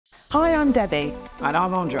Hi, I'm Debbie. And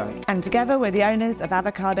I'm Andre. And together we're the owners of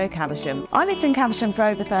Avocado Caversham. I lived in Caversham for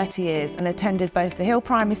over 30 years and attended both the Hill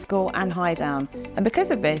Primary School and Highdown. And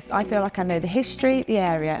because of this, I feel like I know the history, the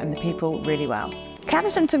area and the people really well.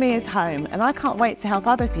 Caversham to me is home, and I can't wait to help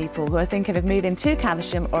other people who are thinking of moving to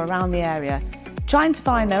Caversham or around the area, trying to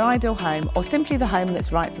find their ideal home or simply the home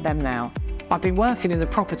that's right for them now. I've been working in the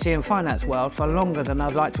property and finance world for longer than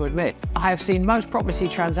I'd like to admit. I have seen most property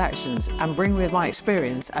transactions and bring with my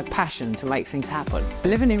experience a passion to make things happen.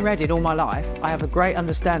 Living in Reading all my life, I have a great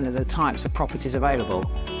understanding of the types of properties available.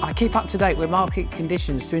 I keep up to date with market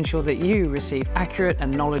conditions to ensure that you receive accurate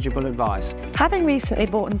and knowledgeable advice. Having recently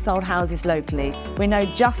bought and sold houses locally, we know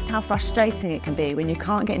just how frustrating it can be when you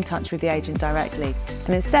can't get in touch with the agent directly,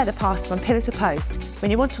 and instead are passed from pillar to post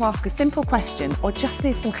when you want to ask a simple question or just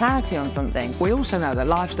need some clarity on something. We also know that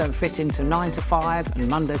lives don't fit into 9 to 5 and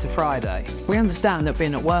Monday to Friday. We understand that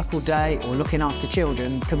being at work all day or looking after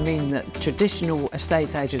children can mean that traditional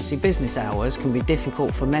estate agency business hours can be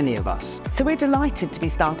difficult for many of us. So we're delighted to be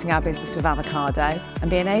starting our business with Avocado and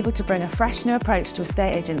being able to bring a fresh new approach to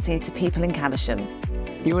estate agency to people in Caversham.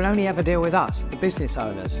 You will only ever deal with us, the business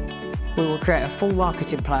owners. We will create a full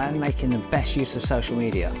marketing plan, making the best use of social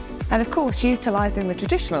media. And of course, utilising the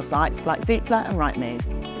traditional sites like Zoopla and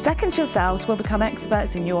Rightmove. Seconds yourselves will become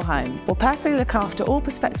experts in your home. We'll personally look after all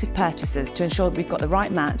prospective purchasers to ensure that we've got the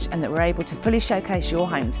right match and that we're able to fully showcase your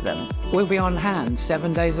home to them. We'll be on hand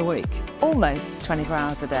 7 days a week. Almost 24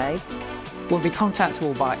 hours a day. We'll be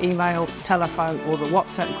contactable by email, telephone or the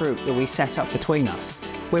WhatsApp group that we set up between us.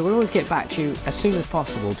 We will always get back to you as soon as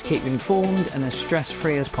possible to keep you informed and as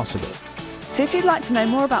stress-free as possible. So if you'd like to know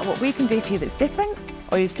more about what we can do for you that's different,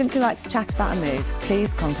 or you'd simply like to chat about a move,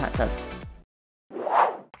 please contact us.